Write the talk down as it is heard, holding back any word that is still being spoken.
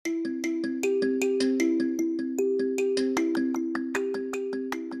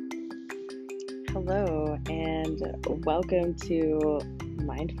Hello, and welcome to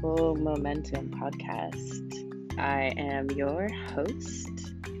Mindful Momentum Podcast. I am your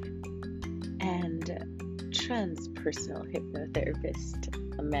host and transpersonal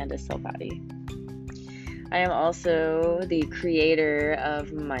hypnotherapist, Amanda Salvati. I am also the creator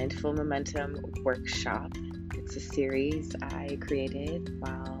of Mindful Momentum Workshop. It's a series I created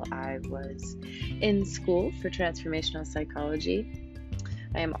while I was in school for transformational psychology.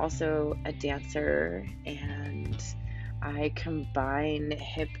 I am also a dancer, and I combine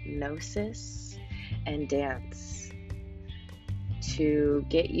hypnosis and dance to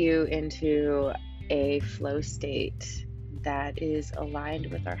get you into a flow state that is aligned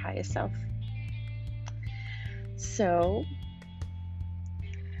with our highest self. So,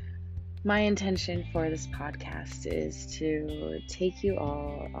 my intention for this podcast is to take you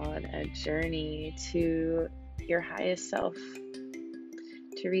all on a journey to your highest self,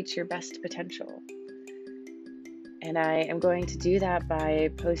 to reach your best potential. And I am going to do that by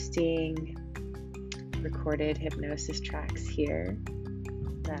posting recorded hypnosis tracks here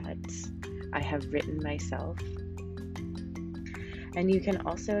that I have written myself. And you can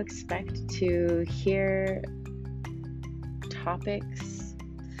also expect to hear topics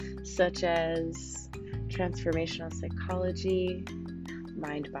such as transformational psychology,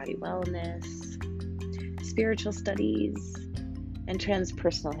 mind-body wellness, spiritual studies, and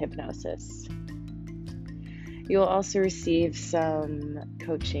transpersonal hypnosis. You'll also receive some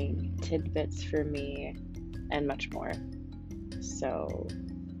coaching tidbits from me and much more. So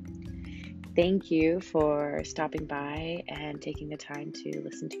thank you for stopping by and taking the time to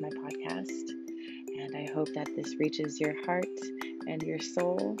listen to my podcast. And I hope that this reaches your heart and your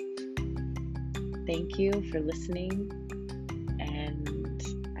soul. Thank you for listening, and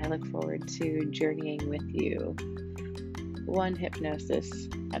I look forward to journeying with you, one hypnosis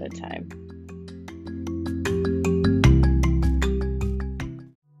at a time.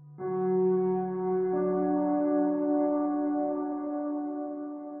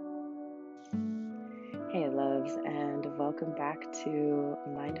 Hey loves, and welcome back to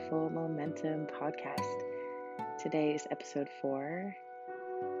Mindful Momentum Podcast. Today is episode 4,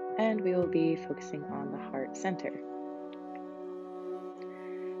 and we will be focusing on the heart center.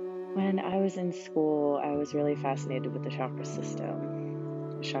 When I was in school, I was really fascinated with the chakra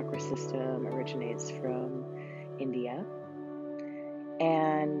system. The chakra system originates from India,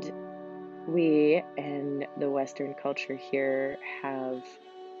 and we in the Western culture here have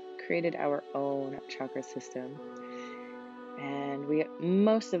created our own chakra system. And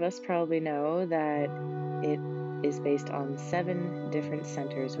most of us probably know that it is based on 7 different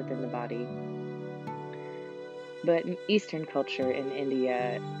centers within the body. But in Eastern culture in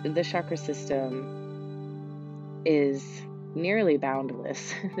India, the chakra system is nearly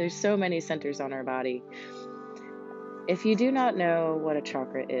boundless. There's so many centers on our body. If you do not know what a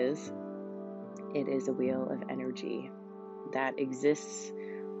chakra is, it is a wheel of energy that exists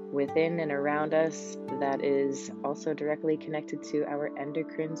within and around us that is also directly connected to our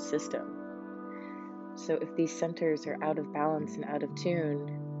endocrine system. So if these centers are out of balance and out of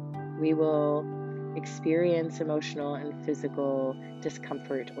tune, we will experience emotional and physical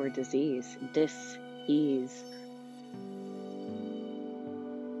discomfort or disease, dis-ease.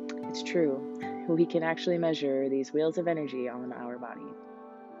 It's true. We can actually measure these wheels of energy on our body.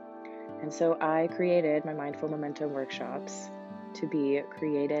 And so I created my Mindful Momentum workshops to be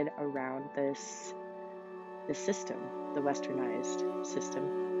created around this system, the westernized system,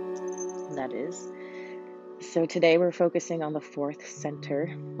 that is. So today we're focusing on the 4th center,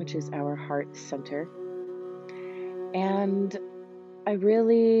 which is our heart center. And I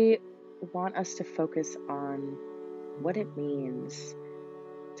really want us to focus on what it means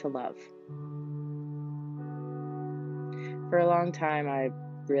to love. For a long time, I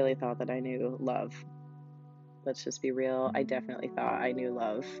really thought that I knew love. Let's just be real. I definitely thought I knew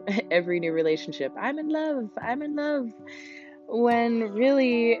love. Every new relationship, I'm in love. When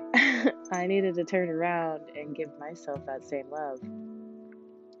really, I needed to turn around and give myself that same love.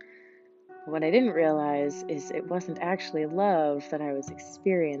 What I didn't realize is it wasn't actually love that I was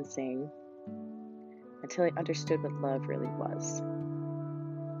experiencing until I understood what love really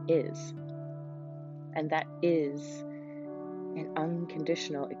is. And that is an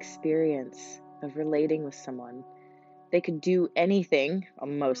unconditional experience of relating with someone. They could do anything,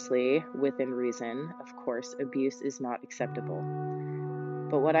 mostly within reason. Of course, abuse is not acceptable.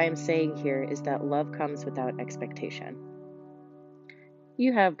 But what I am saying here is that love comes without expectation.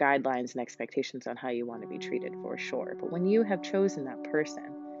 You have guidelines and expectations on how you want to be treated, for sure. But when you have chosen that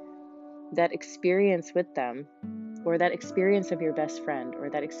person, that experience with them, or that experience of your best friend, or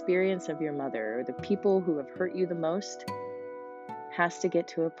that experience of your mother, or the people who have hurt you the most, has to get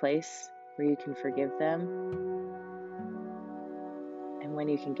to a place where you can forgive them. And when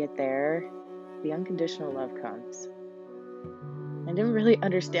you can get there, the unconditional love comes. I didn't really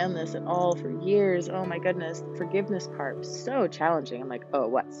understand this at all for years. Oh my goodness, the forgiveness part was so challenging. I'm like, oh,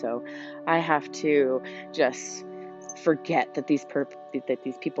 what? So I have to just forget that these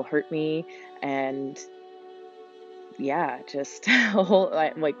people hurt me, and yeah, just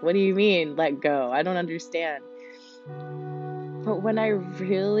like, what do you mean, let go? I don't understand. But when I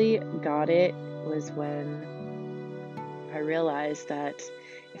really got it was when I realized that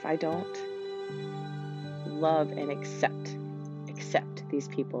if I don't love and accept these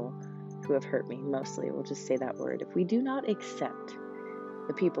people who have hurt me, mostly, we'll just say that word. If we do not accept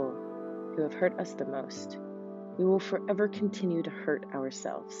the people who have hurt us the most, we will forever continue to hurt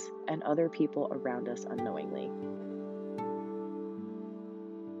ourselves and other people around us unknowingly.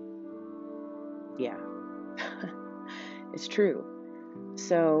 Yeah, it's true.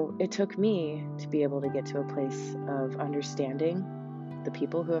 So it took me to be able to get to a place of understanding the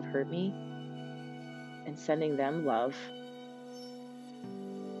people who have hurt me and sending them love,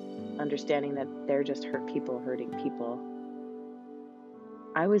 understanding that they're just hurt people hurting people.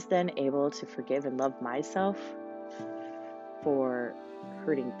 I was then able to forgive and love myself for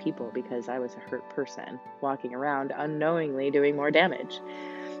hurting people, because I was a hurt person walking around unknowingly doing more damage.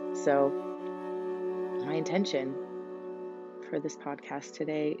 So my intention for this podcast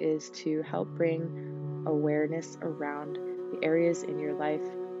today is to help bring awareness around the areas in your life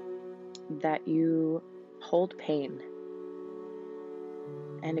that you hold pain.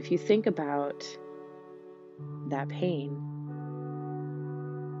 And if you think about that pain,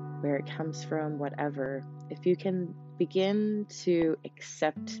 where it comes from, whatever, if you can begin to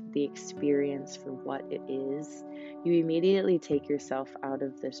accept the experience for what it is, you immediately take yourself out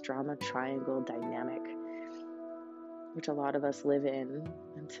of this drama triangle dynamic, which a lot of us live in,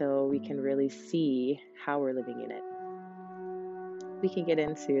 until we can really see how we're living in it. We can get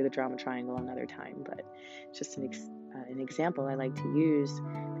into the drama triangle another time, but it's just an example I like to use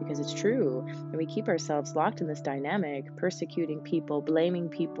because it's true. And we keep ourselves locked in this dynamic, persecuting people, blaming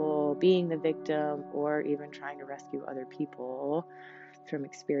people, being the victim, or even trying to rescue other people from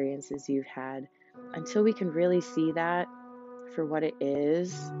experiences you've had. Until we can really see that for what it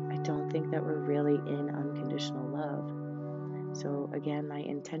is, I don't think that we're really in unconditional love. So again, my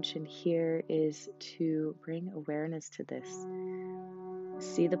intention here is to bring awareness to this.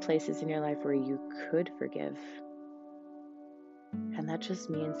 See the places in your life where you could forgive. And that just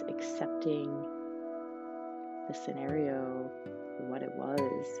means accepting the scenario for what it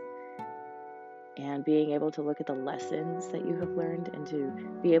was, and being able to look at the lessons that you have learned and to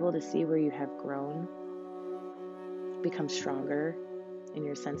be able to see where you have grown, become stronger in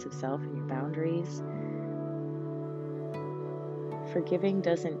your sense of self and your boundaries. Forgiving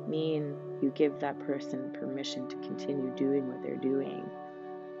doesn't mean you give that person permission to continue doing what they're doing,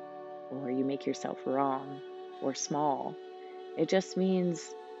 or you make yourself wrong or small. It just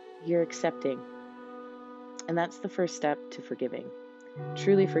means you're accepting. And that's the first step to forgiving.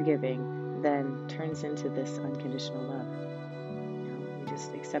 Truly forgiving then turns into this unconditional love. You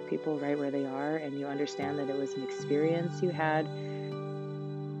just accept people right where they are, and you understand that it was an experience you had,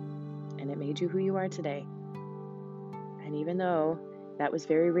 and it made you who you are today. And even though that was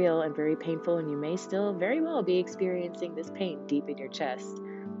very real and very painful, and you may still very well be experiencing this pain deep in your chest,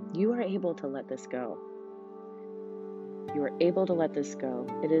 you are able to let this go. You are able to let this go.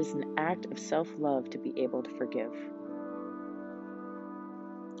 It is an act of self-love to be able to forgive.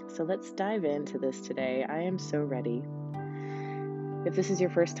 So let's dive into this today. I am so ready. If this is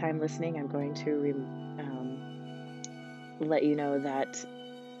your first time listening, I'm going to let you know that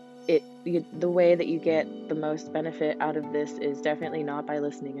the way that you get the most benefit out of this is definitely not by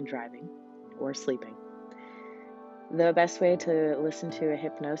listening and driving or sleeping. The best way to listen to a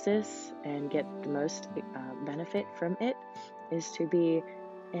hypnosis and get the most benefit from it is to be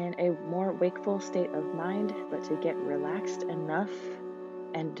in a more wakeful state of mind, but to get relaxed enough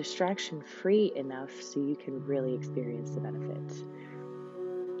and distraction-free enough so you can really experience the benefits.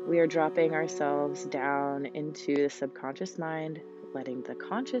 We are dropping ourselves down into the subconscious mind, letting the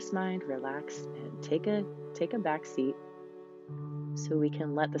conscious mind relax and take a back seat so we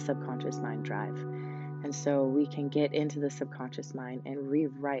can let the subconscious mind drive. And so we can get into the subconscious mind and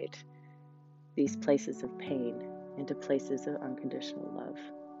rewrite these places of pain into places of unconditional love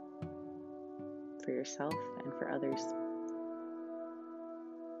for yourself and for others.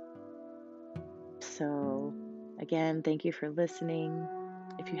 So again, thank you for listening.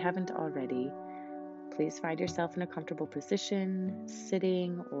 If you haven't already, please find yourself in a comfortable position,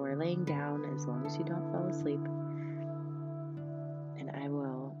 sitting or laying down, as long as you don't fall asleep. And I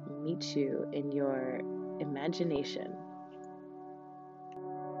will meet you in your imagination.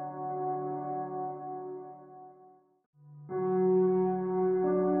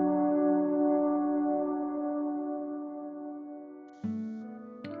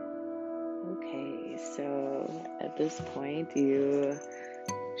 Okay, so at this point, you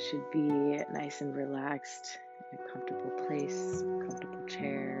should be nice and relaxed in a comfortable place, comfortable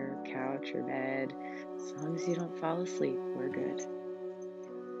chair, couch, or bed. As long as you don't fall asleep, we're good.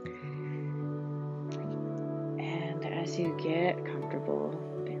 And as you get comfortable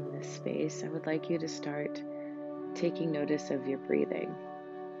in this space, I would like you to start taking notice of your breathing.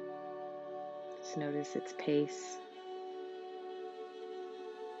 Just notice its pace.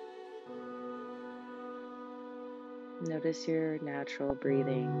 Notice your natural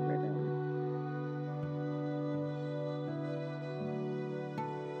breathing rhythm.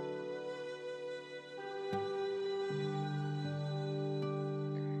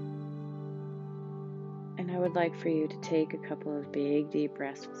 And I would like for you to take a couple of big, deep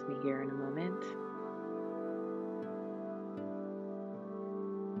breaths with me here in a moment.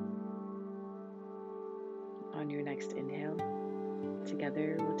 On your next inhale,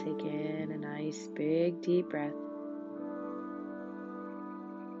 together we'll take in a nice, big, deep breath.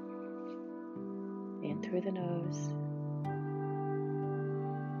 In through the nose.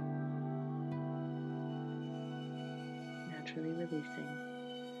 Naturally releasing.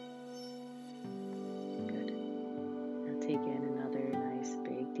 Good. Now take in another nice,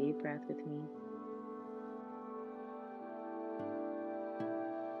 big, deep breath with me.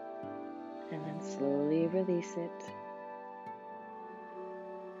 And then slowly release it.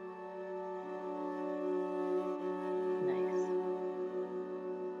 Nice.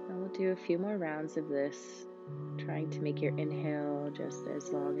 And we'll do a few more rounds of this, trying to make your inhale just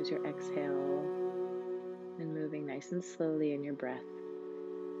as long as your exhale, and moving nice and slowly in your breath.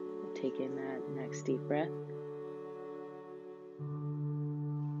 We'll take in that next deep breath.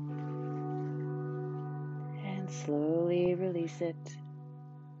 And slowly release it.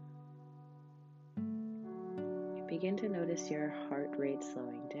 Begin to notice your heart rate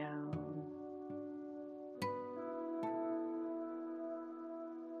slowing down.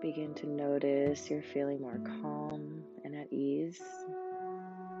 Begin to notice you're feeling more calm and at ease.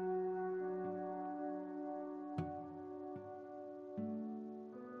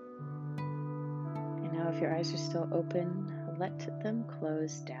 And now if your eyes are still open, let them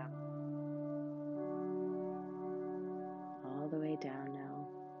close down. All the way down now.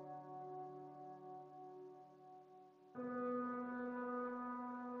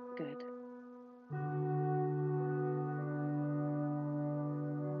 Good.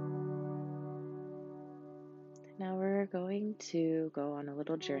 Now we're going to go on a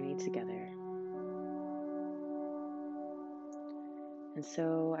little journey together. And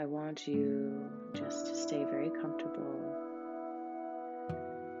so I want you just to stay very comfortable.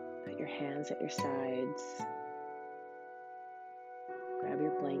 Put your hands at your sides. Grab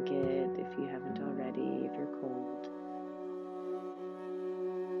your blanket if you haven't already, if you're cold.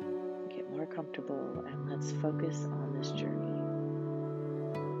 Get more comfortable and let's focus on this journey.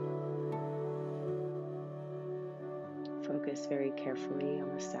 Focus very carefully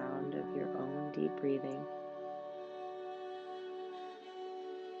on the sound of your own deep breathing.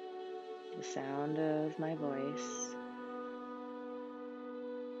 The sound of my voice.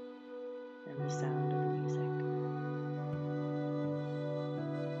 And the sound of the music.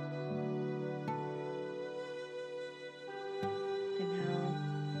 And now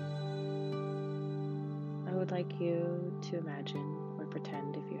I would like you to imagine or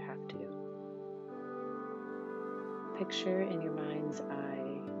pretend, if you have to, picture in your mind's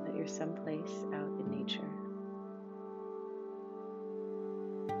eye that you're someplace out in nature.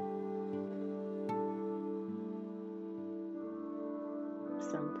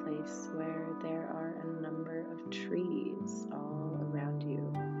 Someplace where there are a number of trees all around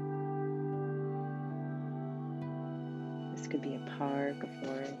you. This could be a park, a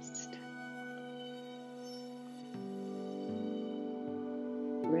forest.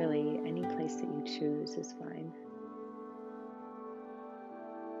 Really, any place that you choose is fine.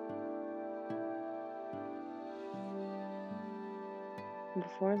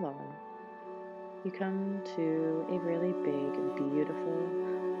 Before long, you come to a really big, beautiful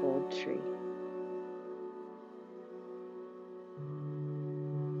old tree.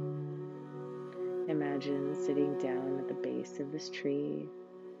 Imagine sitting down at the base of this tree,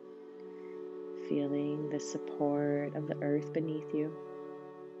 feeling the support of the earth beneath you.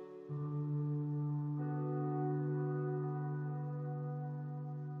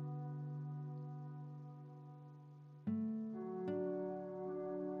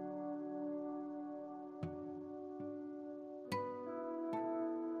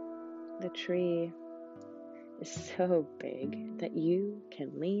 The tree is so big that you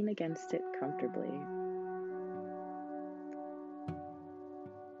can lean against it comfortably.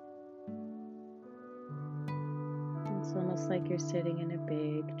 It's almost like you're sitting in a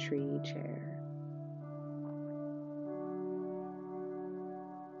big tree chair.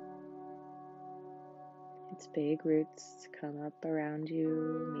 Its big roots come up around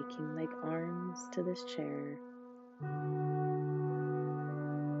you, making like arms to this chair.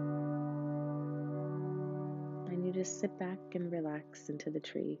 And you just sit back and relax into the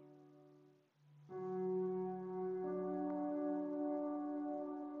tree.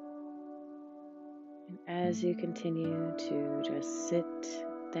 And as you continue to just sit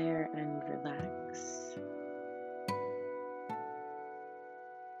there and relax,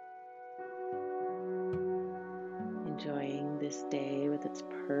 enjoying this day with its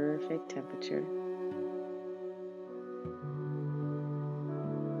perfect temperature,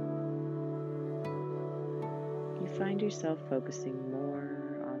 you find yourself focusing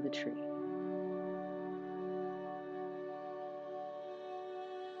more on the tree.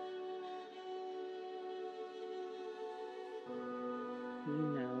 You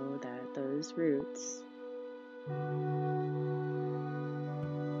know that those roots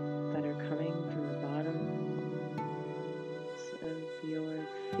that are coming from the bottoms of your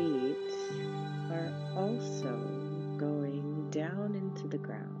feet are also going down into the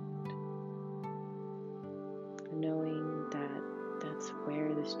ground, knowing that that's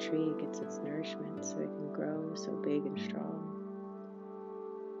where this tree gets its nourishment so it can grow so big and strong.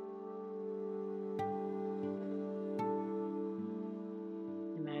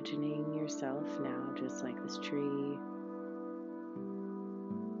 Imagining yourself now just like this tree.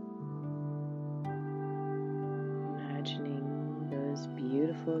 Imagining those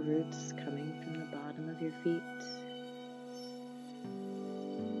beautiful roots coming from the bottom of your feet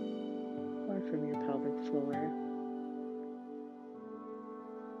or from your pelvic floor,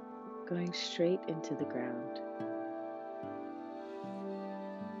 going straight into the ground,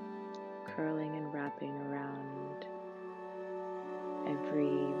 curling and wrapping around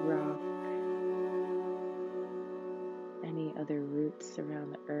every rock, any other roots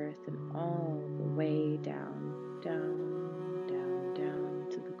around the earth, and all the way down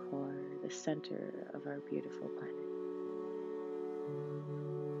to the core, the center of our beautiful planet.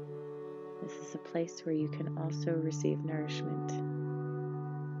 This is a place where you can also receive nourishment,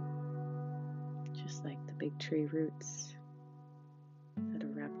 just like the big tree roots that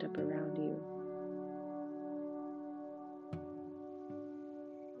are wrapped up around you.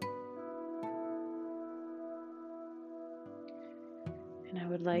 And I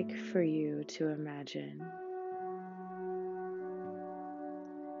would like for you to imagine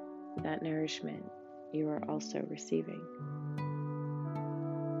that nourishment you are also receiving.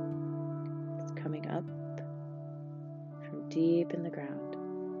 It's coming up from deep in the ground.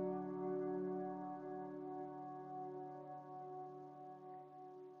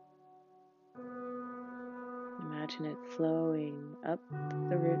 Imagine it flowing up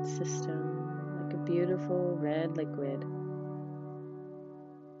the root system like a beautiful red liquid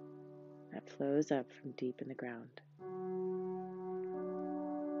that flows up from deep in the ground.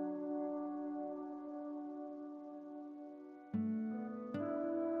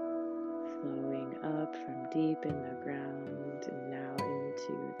 Flowing up from deep in the ground and now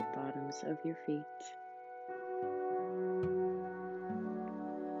into the bottoms of your feet.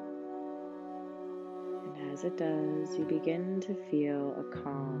 And as it does, you begin to feel a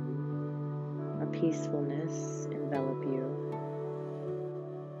calm, a peacefulness envelop you,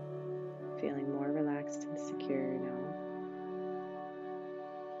 feeling more relaxed and secure now,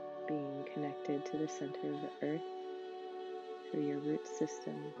 being connected to the center of the earth through your root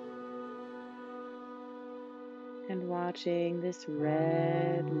system, and watching this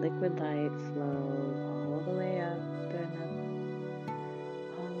red liquid light flow all the way up and up,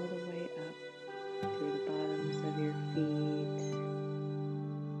 all the way up through the bottoms of your feet,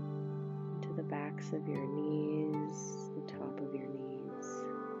 to the backs of your knees, the top of your knees,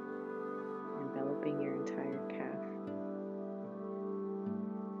 enveloping your entire calf,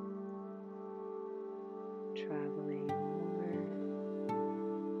 traveling over,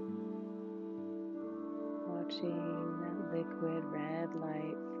 watching that liquid red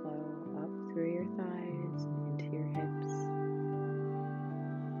light flow up through your thighs and into your hips.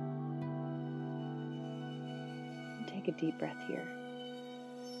 And take a deep breath here.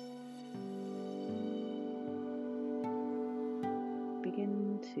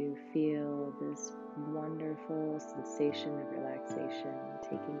 Begin to feel this wonderful sensation of relaxation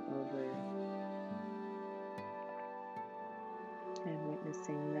taking over and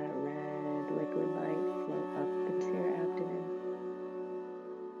witnessing that red liquid light flow up into your abdomen,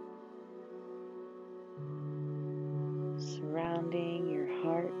 surrounding your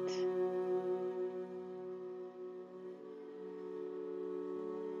heart,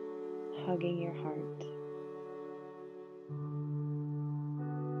 hugging your heart.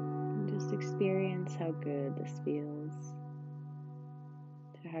 And just experience how good this feels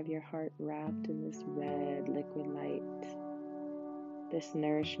to have your heart wrapped in this red liquid light, this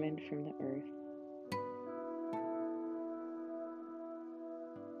nourishment from the earth.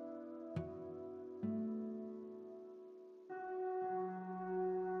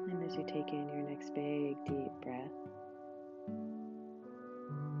 And as you take in your next big deep breath,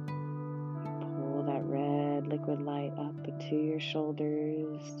 pull that red liquid light up into your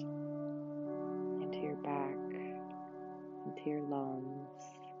shoulders, into your back, into your lungs.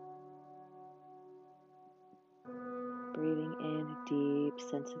 Breathing in a deep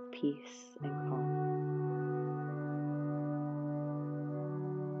sense of peace and calm.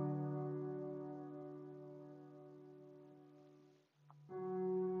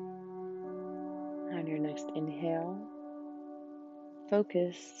 On your next inhale,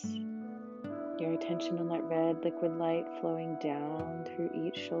 focus your attention on that red liquid light flowing down through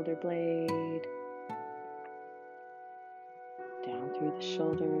each shoulder blade, down through the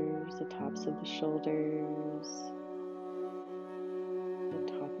shoulders, the tops of the shoulders, the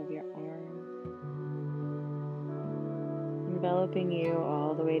top of your arm, enveloping you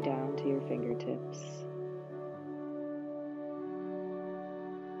all the way down to your fingertips.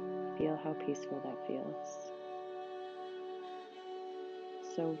 Feel how peaceful that feels.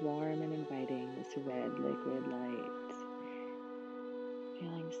 So warm and inviting, this red liquid light.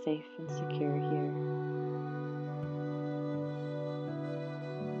 Feeling safe and secure here.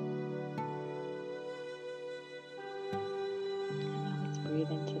 And now let's breathe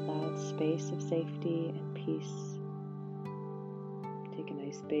into that space of safety and peace. Take a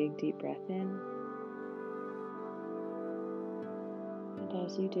nice big deep breath in. And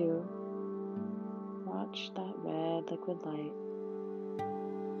as you do, watch that red liquid light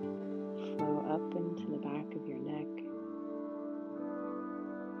flow up into the back of your neck,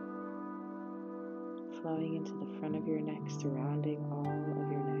 flowing into the front of your neck, surrounding all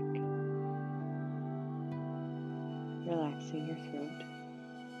of your neck, relaxing your throat.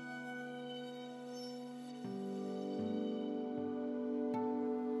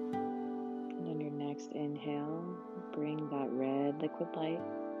 And on your next inhale, bring that red liquid light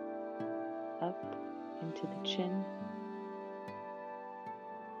up into the chin,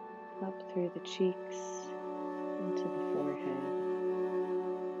 up through the cheeks, into the forehead,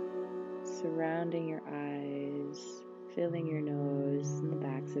 surrounding your eyes, filling your nose and the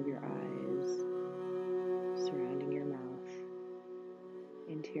backs of your eyes, surrounding your mouth,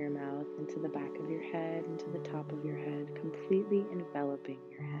 into the back of your head, into the top of your head, completely enveloping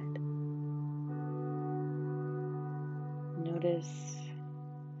your head. Notice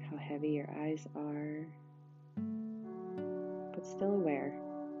how heavy your eyes are, but still aware.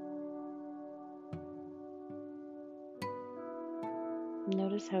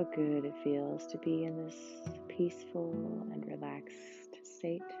 Notice how good it feels to be in this peaceful and relaxed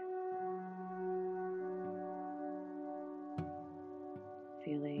state.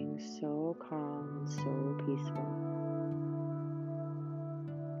 Feeling so calm, so peaceful.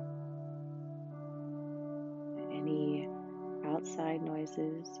 Any outside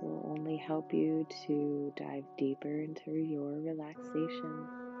noises will only help you to dive deeper into your relaxation.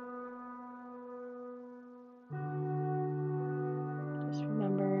 Just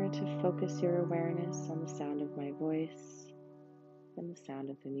remember to focus your awareness on the sound of my voice and the sound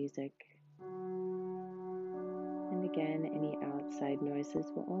of the music. And again, any outside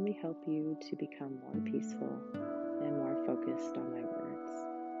noises will only help you to become more peaceful and more focused on my words.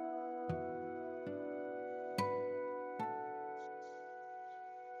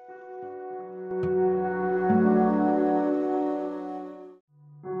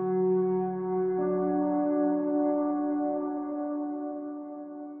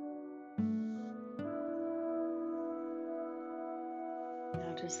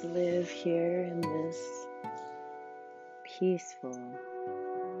 Now just live here in this peaceful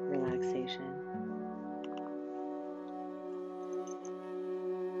relaxation.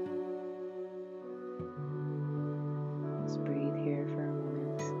 Just breathe here for a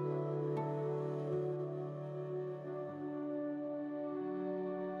moment.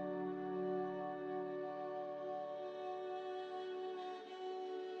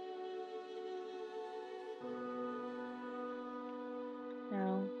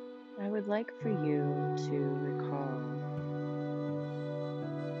 Now, I would like for you to recall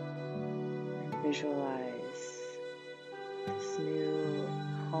visualize this new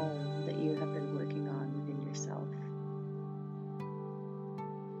home that you have been working on within yourself.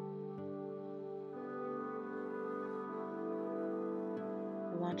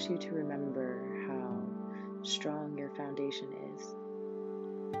 I want you to remember how strong your foundation is.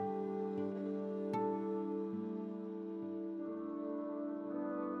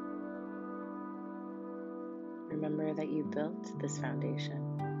 Remember that you built this foundation.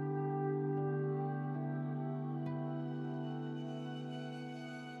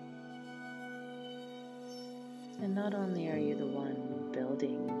 And not only are you the one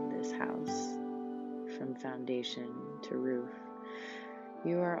building this house from foundation to roof,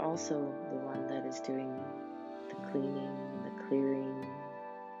 you are also the one that is doing the cleaning, the clearing,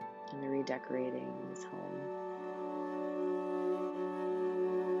 and the redecorating in this home.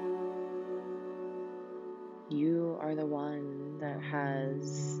 You are the one that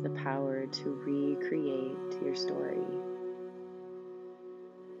has the power to recreate your story.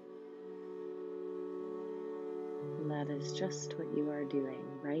 And that is just what you are doing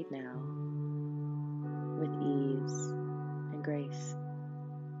right now with ease and grace.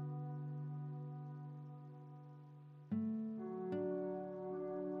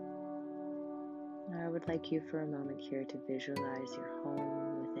 I would like you for a moment here to visualize your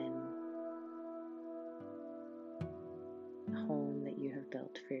home within the home that you have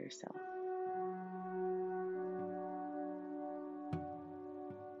built for yourself.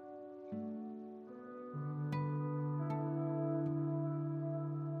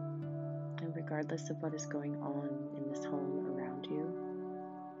 And regardless of what is going on in this home around you,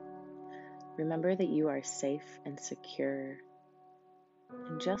 remember that you are safe and secure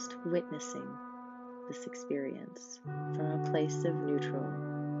and just witnessing this experience from a place of neutral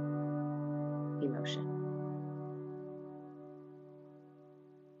emotion.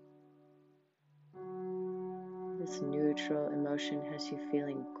 This neutral emotion has you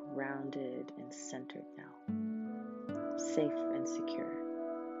feeling grounded and centered now, safe and secure.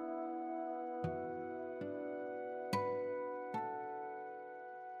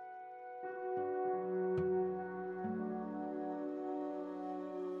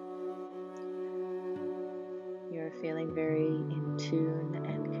 You're feeling very in tune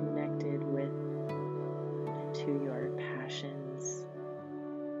and connected to your passions,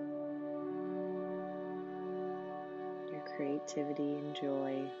 your creativity and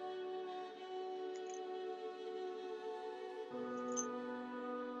joy.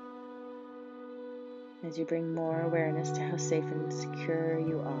 As you bring more awareness to how safe and secure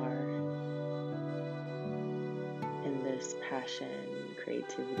you are in this passion,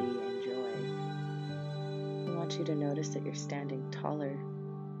 creativity, and joy, I want you to notice that you're standing taller.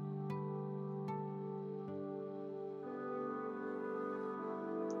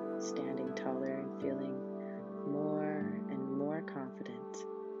 Standing taller and feeling more and more confident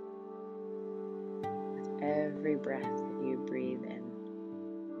with every breath that you breathe in.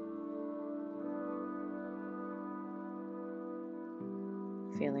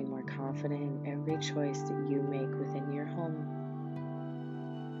 Feeling more confident in every choice that you make within your home.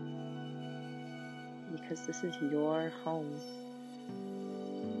 Because this is your home.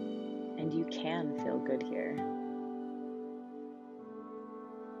 And you can feel good here.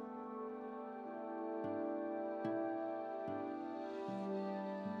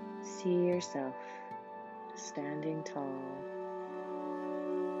 See yourself standing tall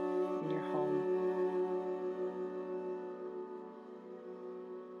in your home.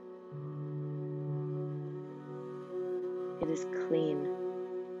 It is clean.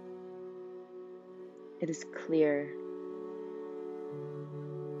 It is clear.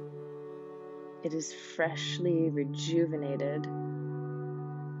 It is freshly rejuvenated.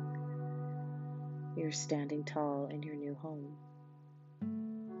 You're standing tall in your new home.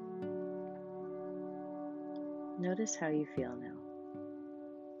 Notice how you feel now.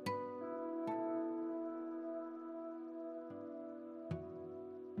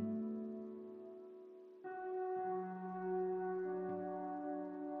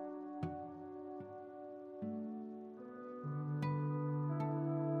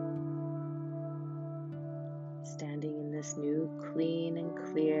 Standing in this new, clean and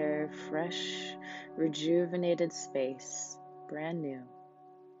clear, fresh, rejuvenated space, brand new.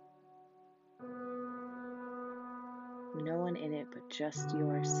 No one in it but just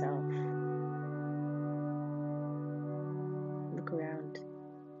yourself. Look around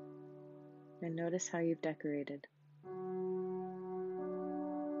and notice how you've decorated.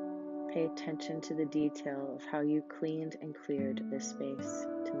 Pay attention to the detail of how you cleaned and cleared this space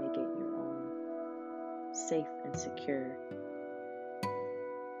to make it your own, safe and secure.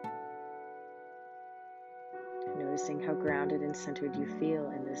 noticing how grounded and centered you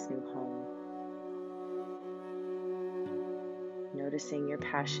feel in this new home. Noticing your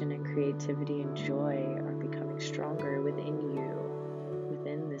passion and creativity and joy are becoming stronger within you,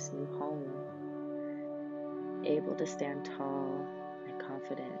 within this new home. Able to stand tall and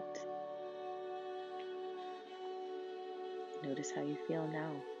confident. Notice how you feel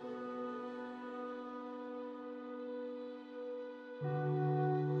now.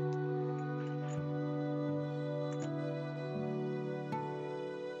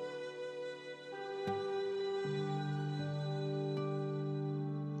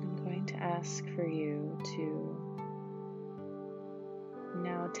 I'm going to ask for you to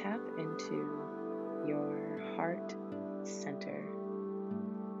now tap into your heart center.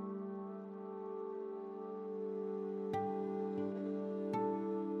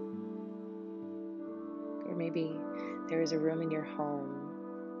 Or maybe there is a room in your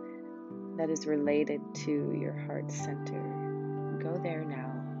home that is related to your heart center. Go there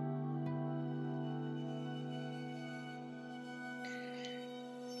now.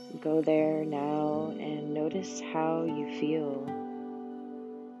 Go there now and notice how you feel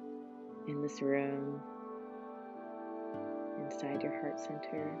in this room, inside your heart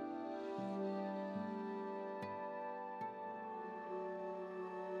center.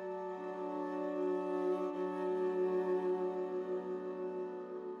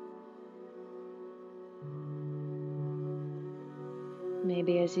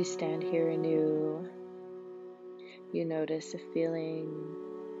 Maybe as you stand here anew, you notice a feeling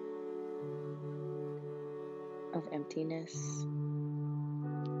of emptiness.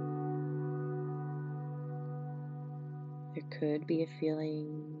 There could be a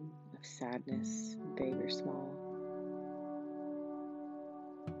feeling of sadness, big or small.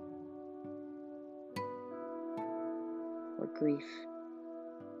 Or grief.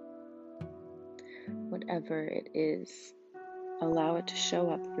 Whatever it is, allow it to show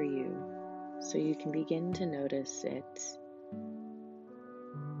up for you so you can begin to notice it.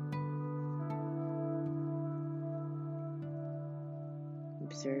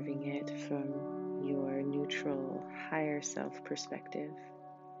 Observing it from your neutral, higher self perspective.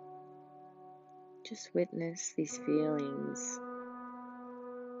 Just witness these feelings.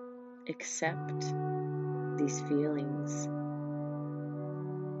 Accept these feelings.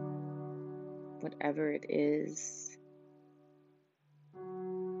 Whatever it is,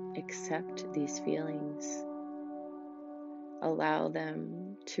 accept these feelings. Allow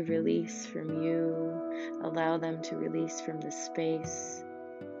them to release from you. Allow them to release from the space.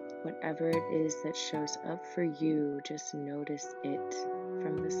 Whatever it is that shows up for you, just notice it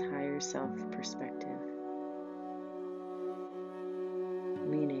from this higher self perspective.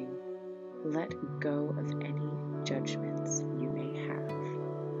 Meaning, let go of any judgments you may have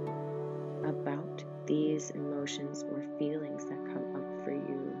about these emotions or feelings that come up for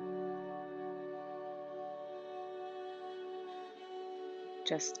you.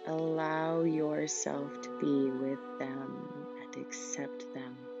 Just allow yourself to be with them and accept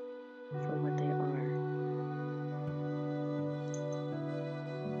them for what they are.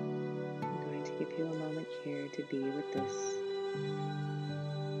 I'm going to give you a moment here to be with this.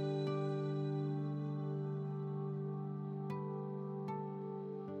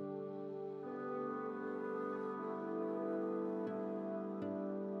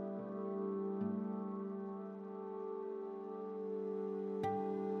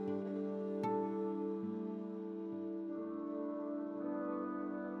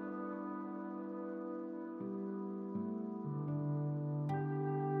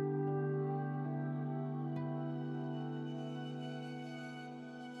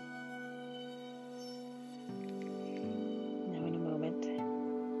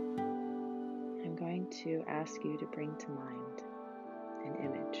 To ask you to bring to mind an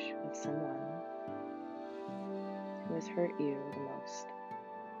image of someone who has hurt you the most.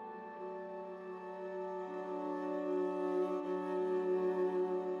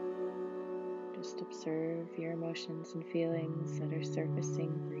 Just observe your emotions and feelings that are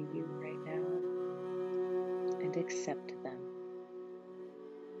surfacing for you right now and accept them.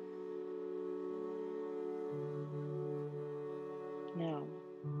 Now,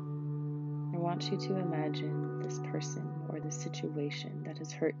 I want you to imagine this person or the situation that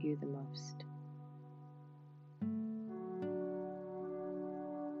has hurt you the most.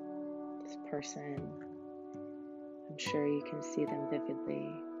 This person, I'm sure you can see them vividly.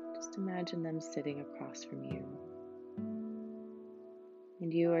 Just imagine them sitting across from you.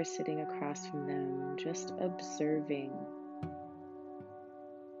 And you are sitting across from them, just observing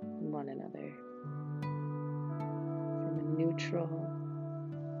one another from a neutral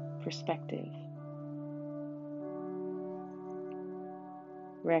perspective.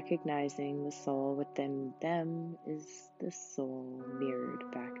 recognizing the soul within them is the soul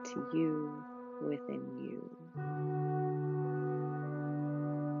mirrored back to you within you.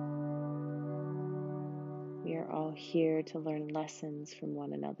 We are all here to learn lessons from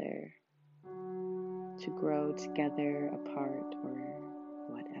one another, to grow together, apart, or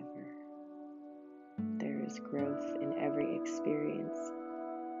whatever. There is growth in every experience.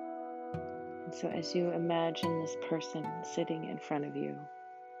 And so as you imagine this person sitting in front of you,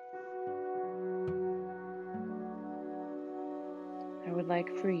 I would like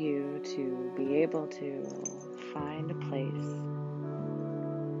for you to be able to find a place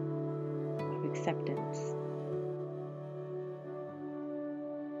of acceptance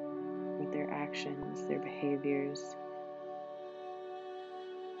with their actions, their behaviors.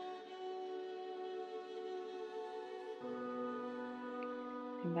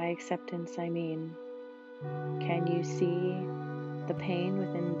 And by acceptance, I mean, can you see the pain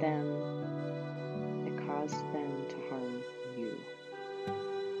within them that caused them to harm you?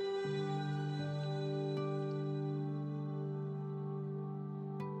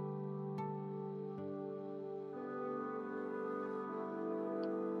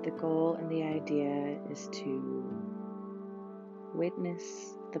 The goal and the idea is to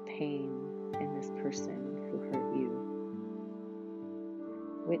witness the pain in this person who hurt you.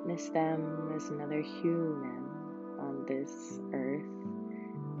 Witness them as another human on this earth,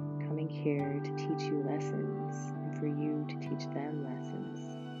 coming here to teach you lessons, and for you to teach them lessons,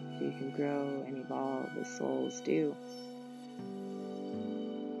 so you can grow and evolve as souls do.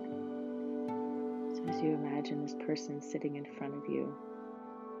 So as you imagine this person sitting in front of you,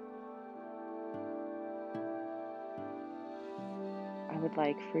 I would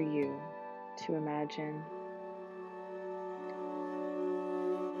like for you to imagine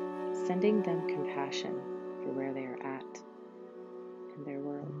sending them compassion for where they are at in their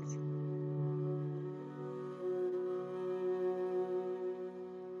worlds.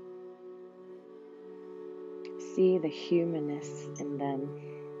 See the humanness in them.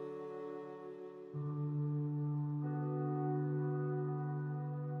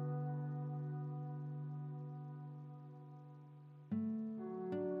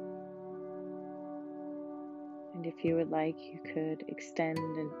 And if you would like, you could extend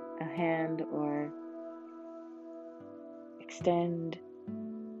a hand or extend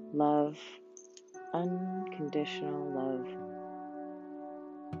love, unconditional love,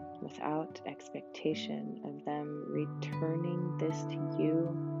 without expectation of them returning this to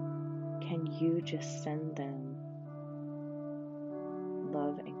you. Can you just send them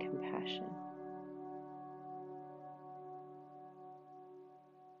love and compassion?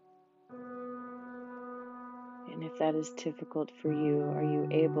 And if that is difficult for you, are you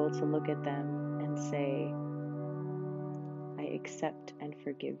able to look at them and say, I accept and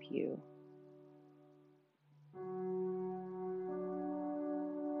forgive you?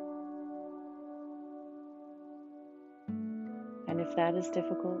 And if that is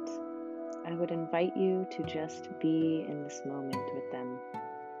difficult, I would invite you to just be in this moment with them.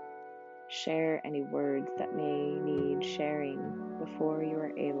 Share any words that may need sharing before you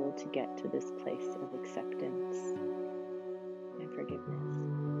are able to get to this place of acceptance and forgiveness.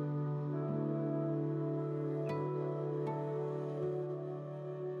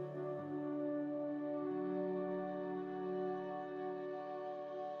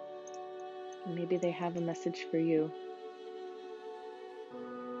 Maybe they have a message for you.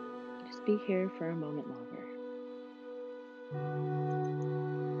 Just be here for a moment longer.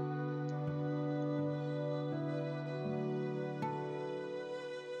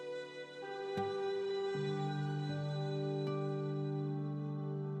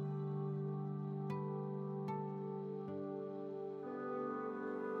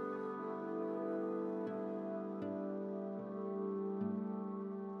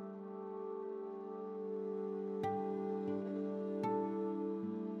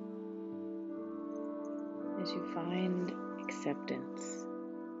 As you find acceptance,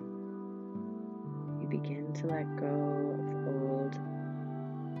 you begin to let go of old.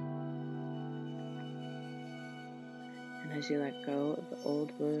 And as you let go of the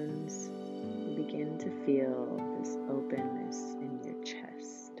old wounds, you begin to feel this openness in your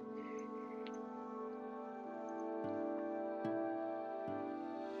chest.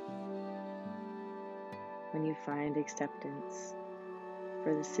 When you find acceptance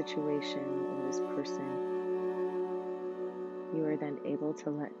for the situation or this person, you are then able to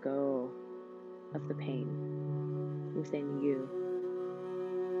let go of the pain within you,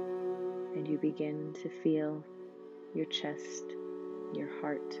 and you begin to feel your chest, your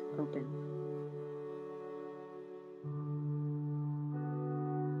heart open.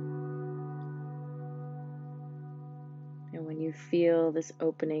 feel this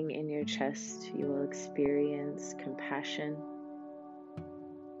opening in your chest, you will experience compassion,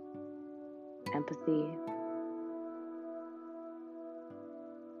 empathy,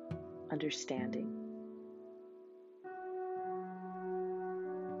 understanding.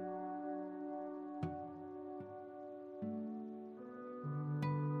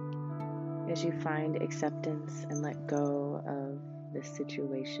 As you find acceptance and let go of this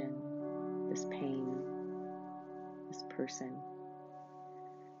situation, this pain, this person,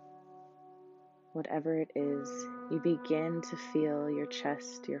 whatever it is, you begin to feel your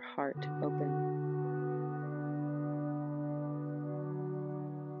chest, your heart open.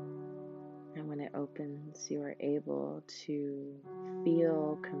 And when it opens, you are able to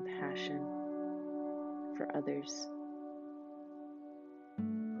feel compassion for others.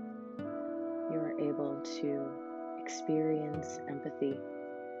 You are able to experience empathy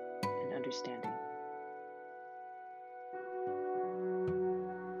and understanding.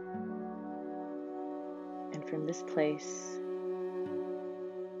 And from this place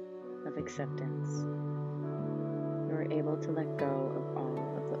of acceptance, you are able to let go of all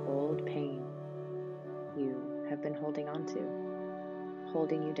of the old pain you have been holding on to,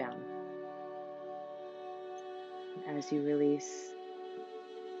 holding you down. And as you release,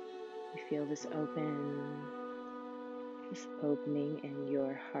 you feel this opening in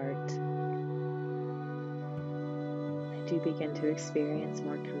your heart. And you begin to experience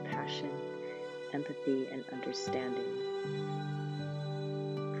more compassion, empathy, and understanding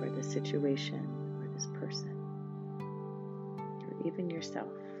for this situation or this person, or even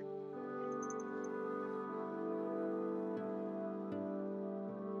yourself.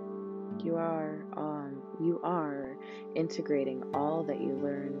 You are integrating all that you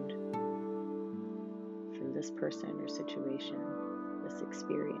learned from this person or situation, this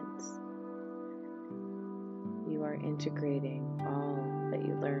experience. You are integrating all that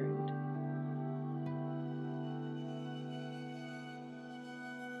you learned.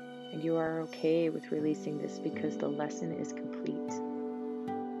 And you are okay with releasing this because the lesson is complete.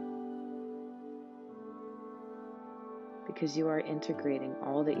 Because you are integrating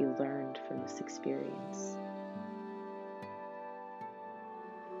all that you learned from this experience.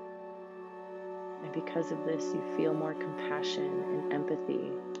 And because of this, you feel more compassion and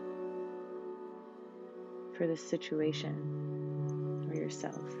empathy for this situation or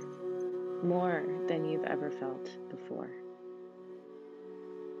yourself, more than you've ever felt before.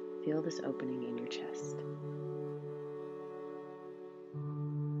 Feel this opening in your chest.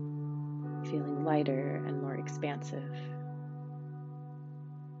 Feeling lighter and more expansive.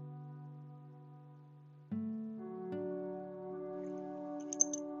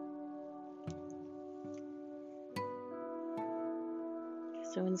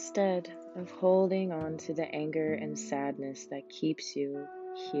 So instead of holding on to the anger and sadness that keeps you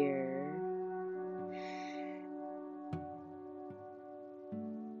here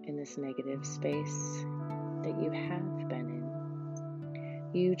in this negative space that you have been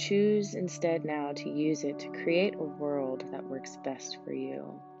in, you choose instead now to use it to create a world that works best for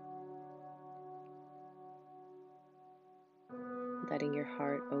you. Letting your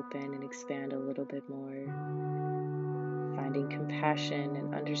heart open and expand a little bit more. Finding compassion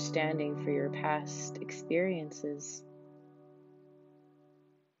and understanding for your past experiences.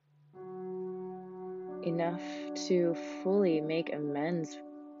 Enough to fully make amends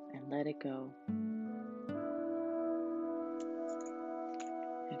and let it go.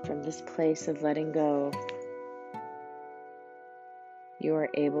 And from this place of letting go, you are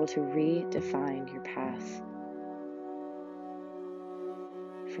able to redefine your path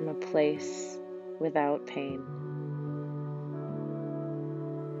from a place without pain.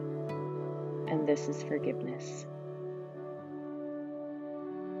 And this is forgiveness.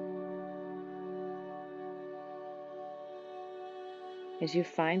 As you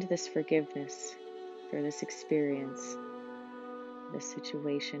find this forgiveness for this experience, this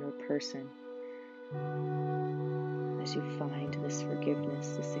situation or person, as you find this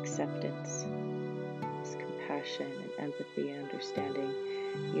forgiveness, this acceptance, this compassion and empathy and understanding,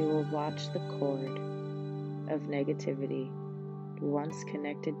 you will watch the cord of negativity once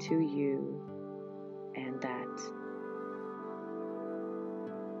connected to you and that.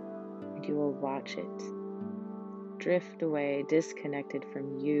 And you will watch it drift away, disconnected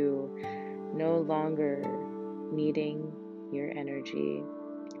from you, no longer needing your energy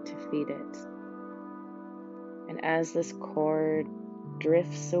to feed it. And as this cord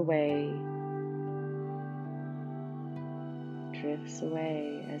drifts away,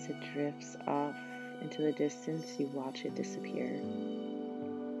 as it drifts off into the distance, you watch it disappear,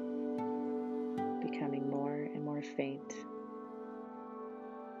 becoming more and more faint,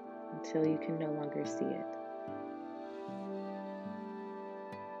 until you can no longer see it.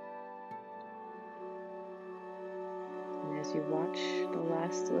 And as you watch the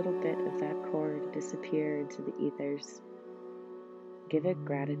last little bit of that cord disappear into the ethers, give it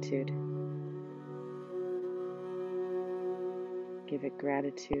gratitude. Give it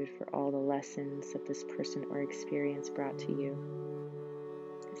gratitude for all the lessons that this person or experience brought to you.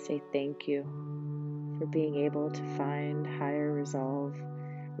 Say thank you for being able to find higher resolve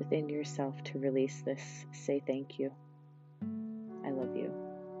within yourself to release this. Say thank you. I love you.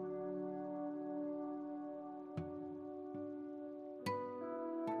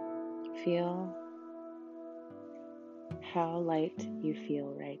 Feel how light you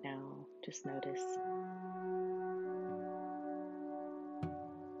feel right now. Just notice.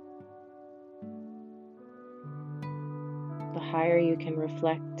 The higher you can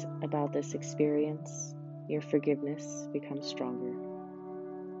reflect about this experience, your forgiveness becomes stronger.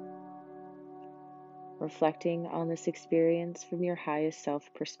 Reflecting on this experience from your highest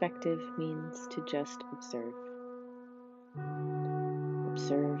self perspective means to just observe.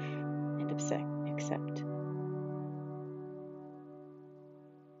 Observe and accept.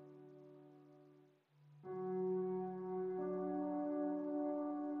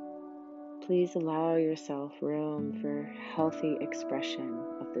 Please allow yourself room for healthy expression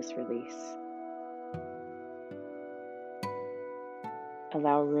of this release.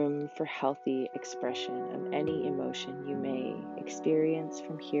 Allow room for healthy expression of any emotion you may experience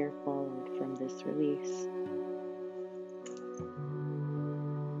from here forward from this release.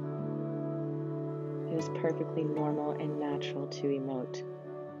 It is perfectly normal and natural to emote,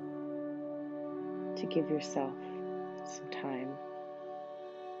 to give yourself some time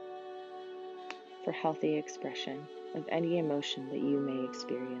for healthy expression of any emotion that you may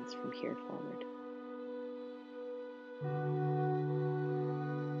experience from here forward.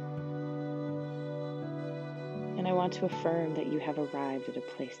 And I want to affirm that you have arrived at a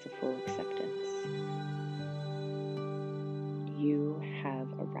place of full acceptance. You have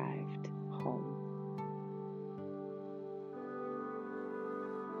arrived home.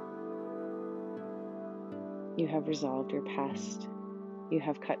 You have resolved your past. You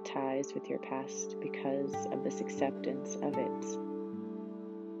have cut ties with your past because of this acceptance of it.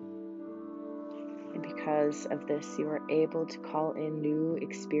 And because of this, you are able to call in new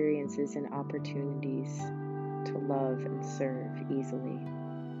experiences and opportunities to love and serve easily.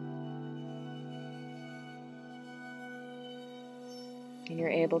 And you're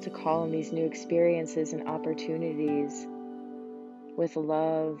able to call in these new experiences and opportunities with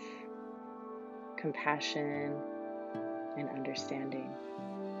love, compassion, and understanding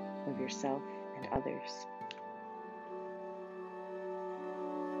of yourself and others.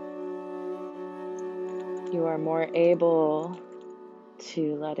 You are more able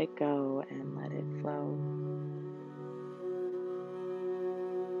to let it go and let it flow.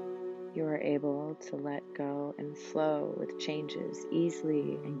 You are able to let go and flow with changes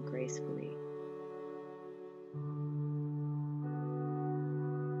easily and gracefully.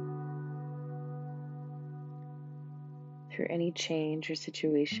 Through any change or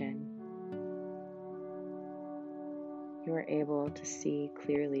situation, you are able to see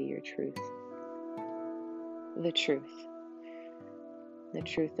clearly your truth. The truth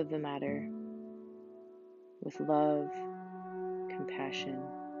of the matter, with love, compassion,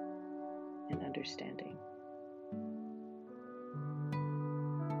 and understanding.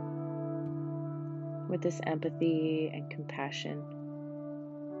 With this empathy and compassion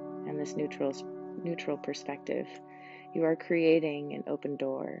and this neutral perspective, you are creating an open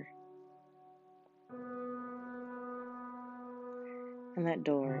door. And that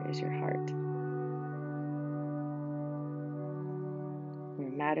door is your heart, where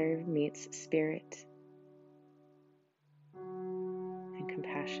matter meets spirit and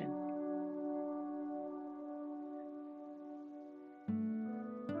compassion.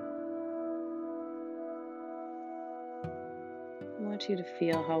 I want you to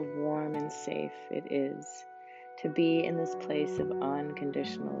feel how warm and safe it is to be in this place of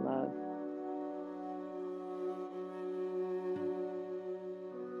unconditional love.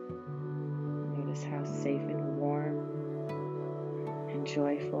 Notice how safe and warm and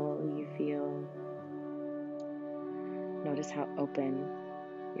joyful you feel. Notice how open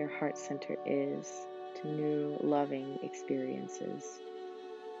your heart center is to new loving experiences.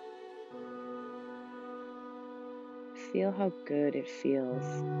 Feel how good it feels,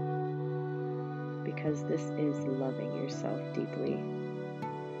 because this is loving yourself deeply.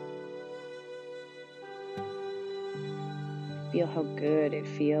 Feel how good it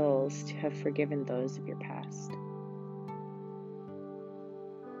feels to have forgiven those of your past.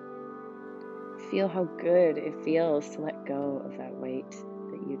 feel how good it feels to let go of that weight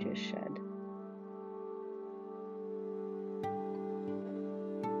that you just shed.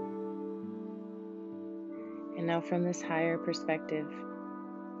 And now, from this higher perspective,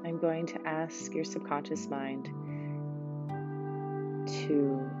 I'm going to ask your subconscious mind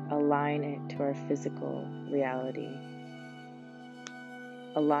to align it to our physical reality.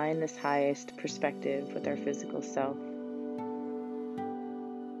 Align this highest perspective with our physical self.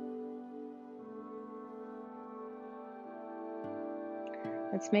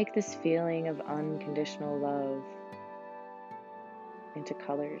 Let's make this feeling of unconditional love into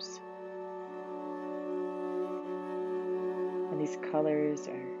colors. And these colors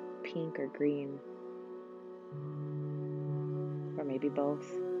are pink or green, or maybe both.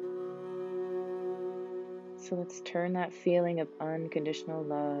 So let's turn that feeling of unconditional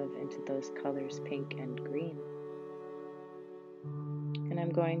love into those colors, pink and green. And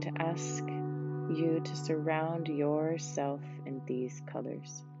I'm going to ask you to surround yourself in these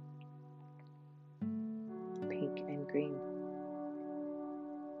colors, pink and green.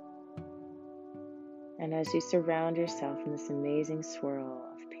 And as you surround yourself in this amazing swirl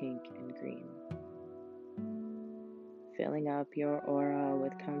of pink and green, filling up your aura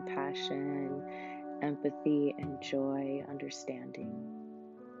with compassion, empathy, and joy, understanding.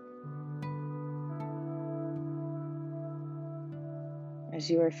 As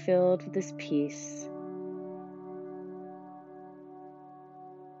you are filled with this peace,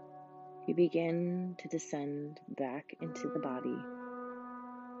 you begin to descend back into the body.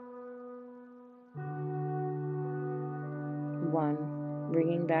 One,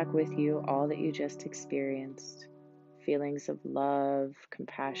 bringing back with you all that you just experienced. Feelings of love,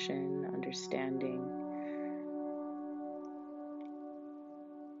 compassion, understanding.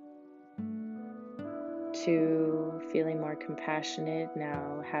 2, feeling more compassionate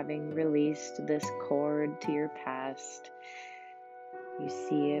now, having released this cord to your past. You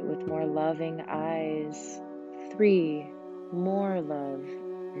see it with more loving eyes. 3, more love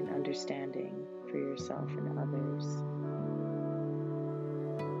and understanding for yourself and others.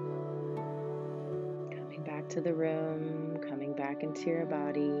 Coming back to the room, coming back into your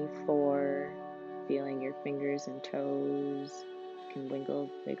body. 4, feeling your fingers and toes. You can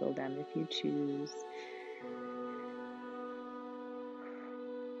wiggle them if you choose.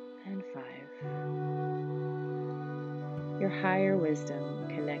 And 5. Your higher wisdom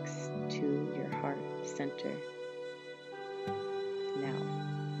connects to your heart center. Now,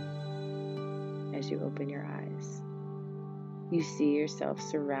 as you open your eyes, you see yourself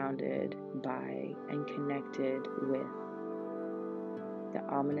surrounded by and connected with the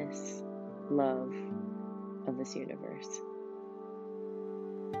ominous love of this universe.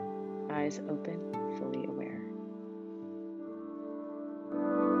 Eyes open, fully awake.